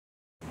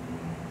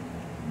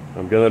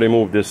I'm gonna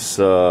remove this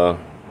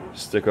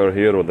sticker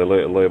here with the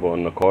label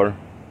on the car.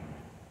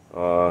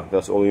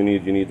 That's all you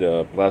need. You need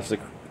a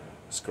plastic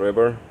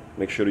scraper.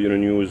 Make sure you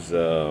don't use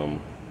a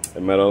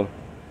metal,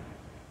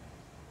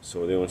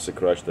 so they won't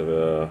scratch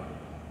the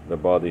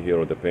body here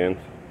or the paint.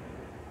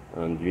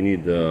 And you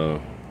need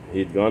a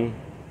heat gun.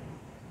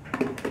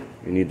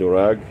 You need a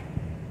rag,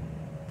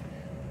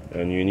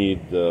 and you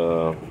need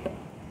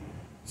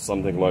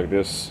something like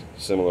this,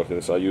 similar to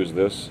this. I use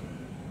this.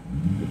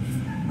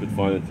 You could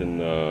find it in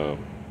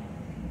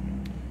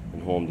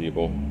Home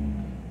Depot.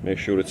 Make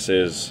sure it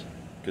says,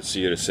 you can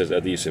see here it says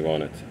adhesive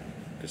on it.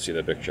 You can see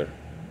the picture.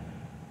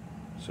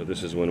 So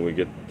this is when we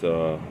get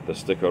the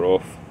sticker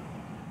off,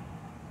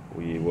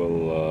 we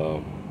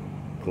will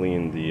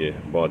clean the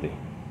body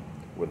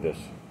with this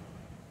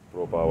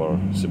Pro Power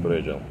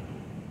spray gel.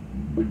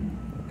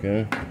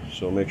 Okay,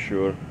 so make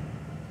sure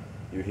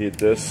you heat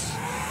this.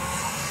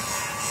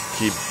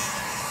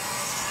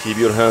 Keep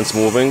your hands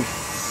moving.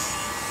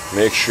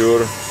 Make sure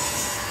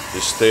you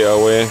stay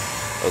away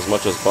as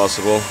much as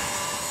possible,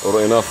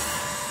 or enough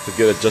to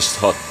get it just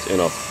hot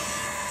enough.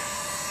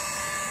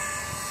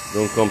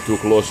 Don't come too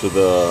close to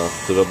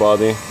the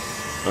body,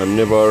 and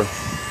never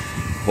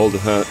hold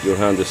your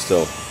hand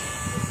still.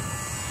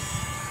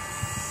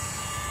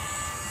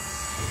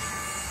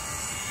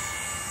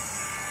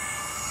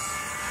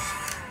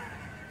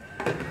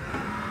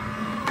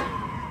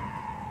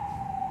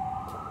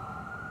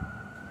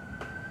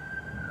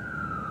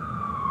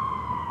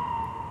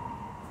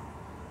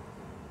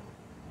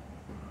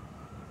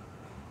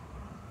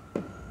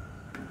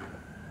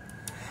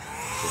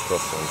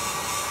 Tough one.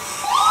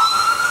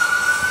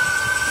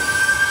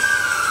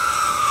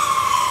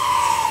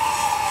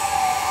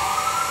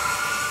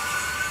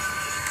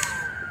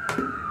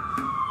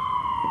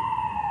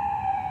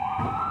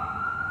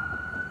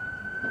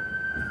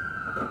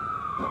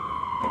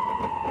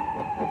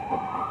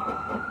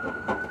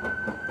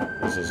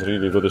 This is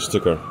really good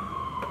sticker,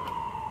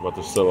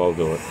 but still I'll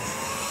do it.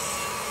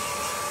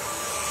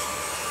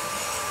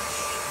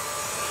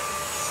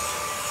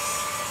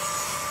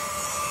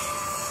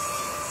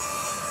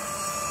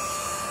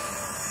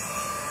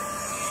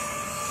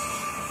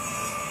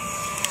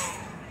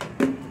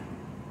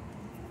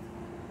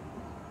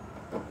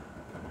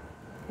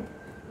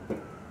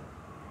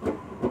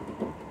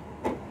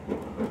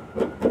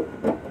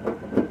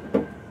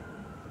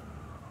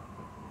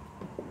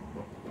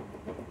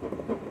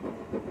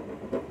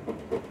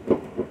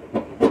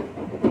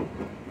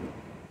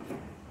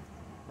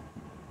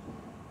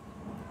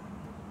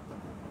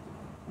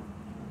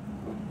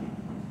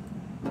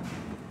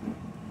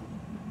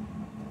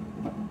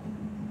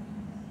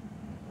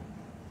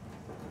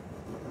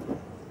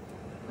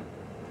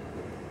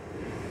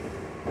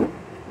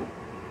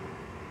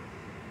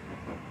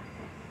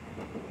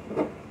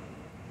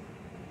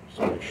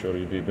 So make sure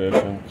you be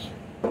patient.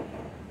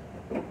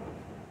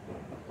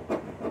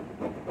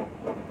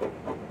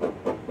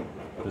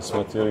 This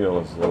material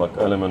is like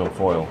aluminum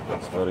foil.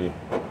 It's very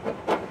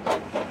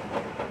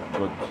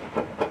good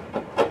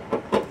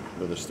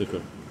with a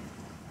sticker.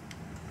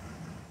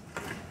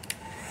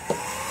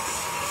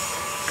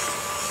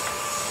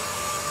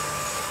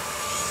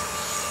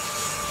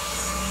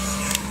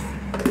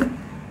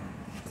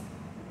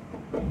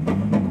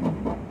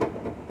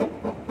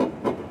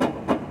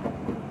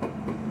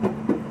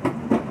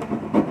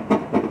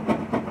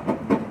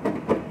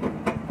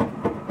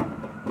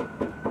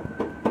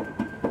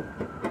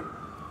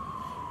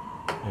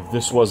 If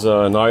this was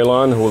a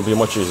nylon, it would be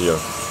much easier,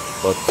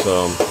 but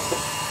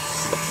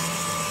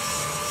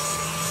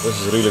this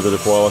is really good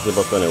quality.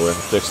 But anyway,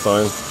 it takes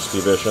time. Just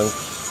be patient.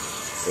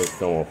 It'll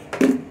come off.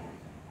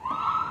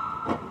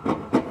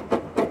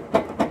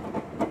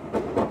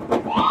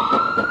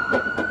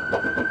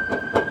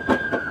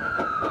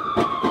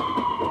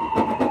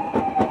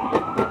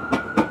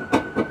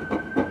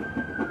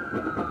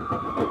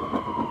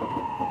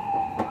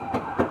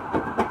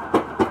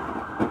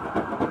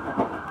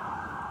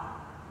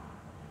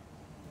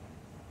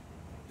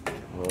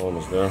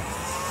 Almost there.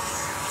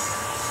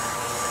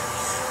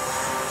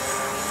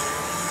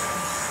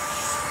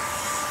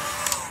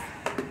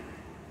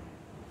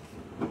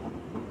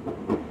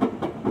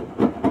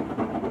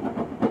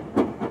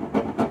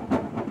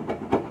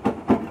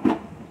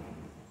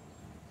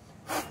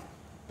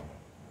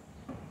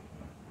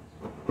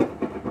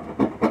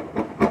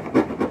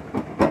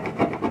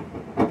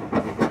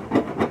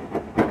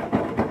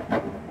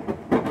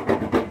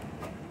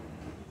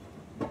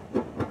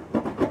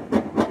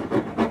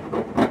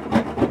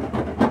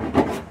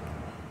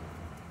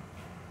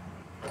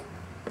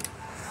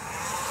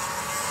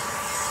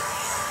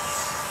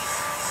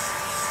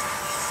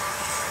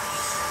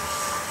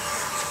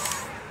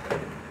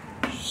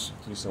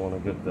 At least I want to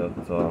get that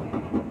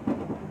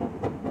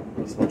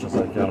as much as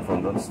I can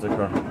from that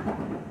sticker.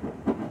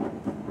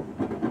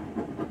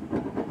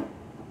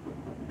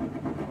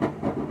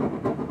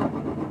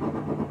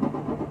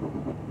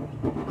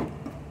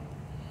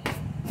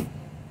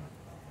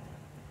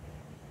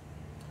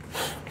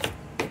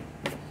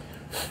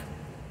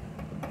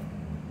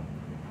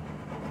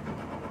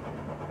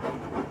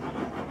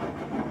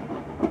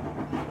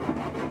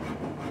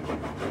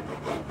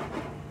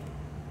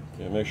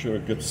 Make sure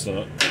it gets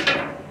a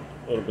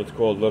little bit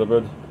cold, a little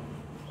bit.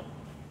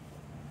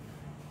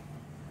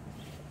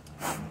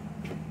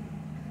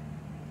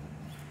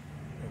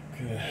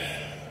 Okay.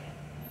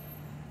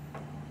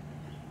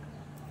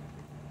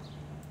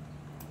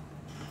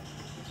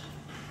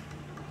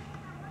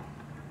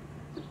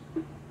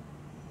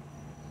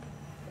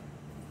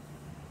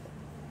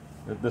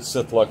 Let this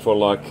sit like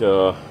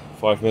for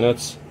 5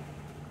 minutes.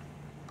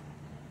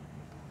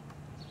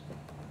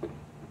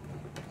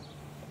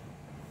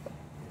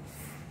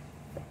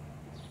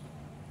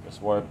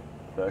 Just wipe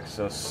the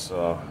excess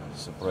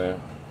spray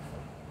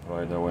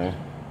right away.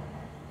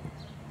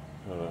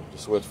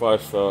 Just wait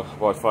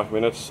about 5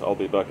 minutes. I'll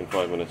be back in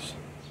 5 minutes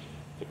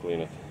to clean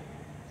it.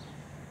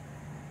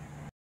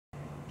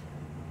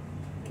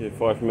 Okay,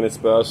 5 minutes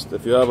passed.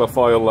 If you have a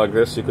file like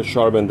this, you could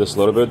sharpen this a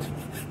little bit.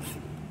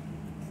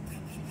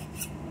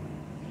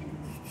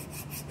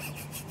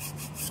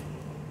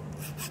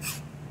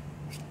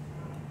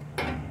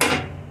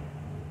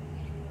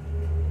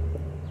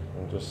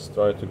 And just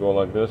try to go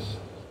like this.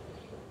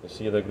 You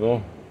see the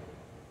glue?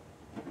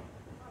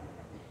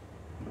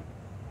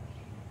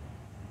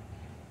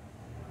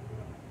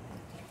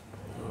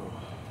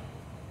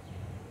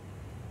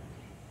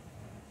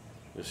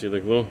 You see the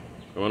glue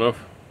coming off?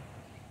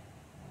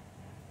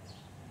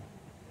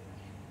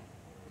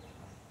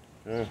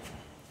 Okay.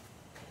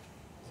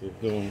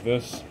 Keep doing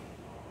this.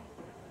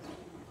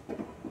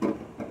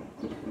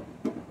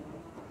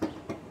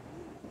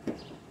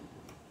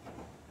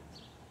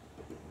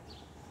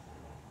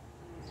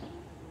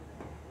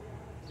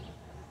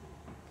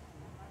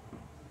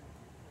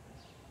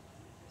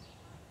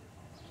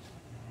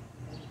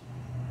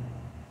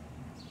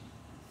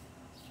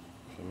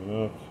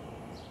 Coming out.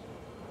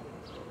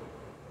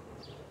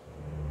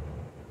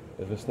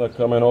 If it's not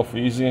coming off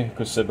easy, you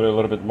could separate a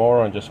little bit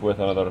more and just wait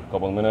another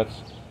couple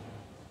minutes.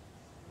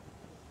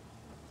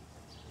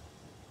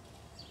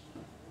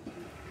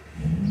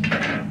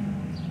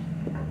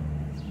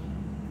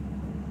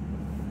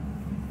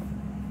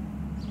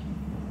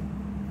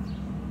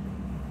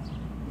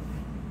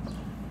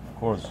 Of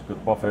course, you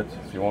could buff it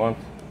if you want.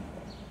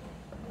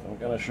 I'm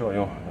gonna show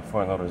you the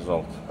final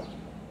result.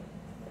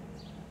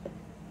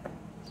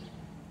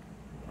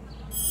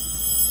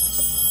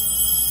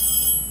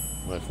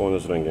 My phone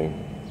is ringing.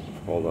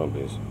 Hold on,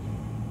 please.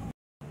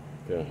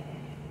 Okay.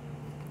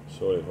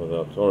 Sorry for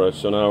that. Alright,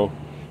 so now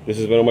this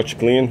is very much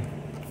clean.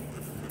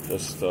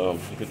 Just you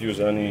could use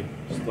any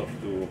stuff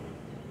to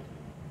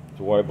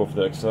wipe off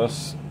the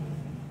excess.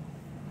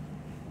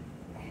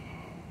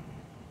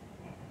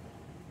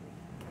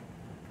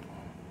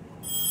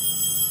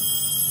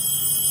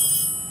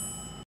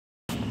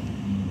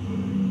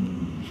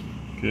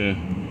 Okay,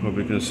 hope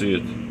you can see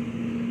it.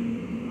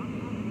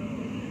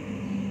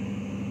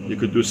 You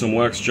could do some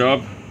wax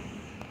job,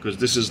 because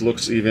this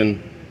looks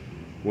even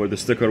where the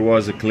sticker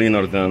was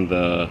cleaner than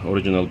the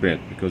original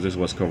paint, because this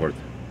was covered.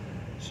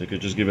 So you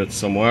could just give it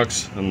some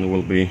wax and it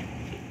will be,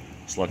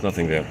 it's like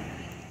nothing there.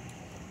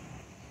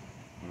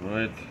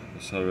 Alright,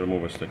 that's how we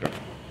remove a sticker.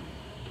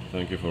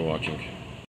 Thank you for watching.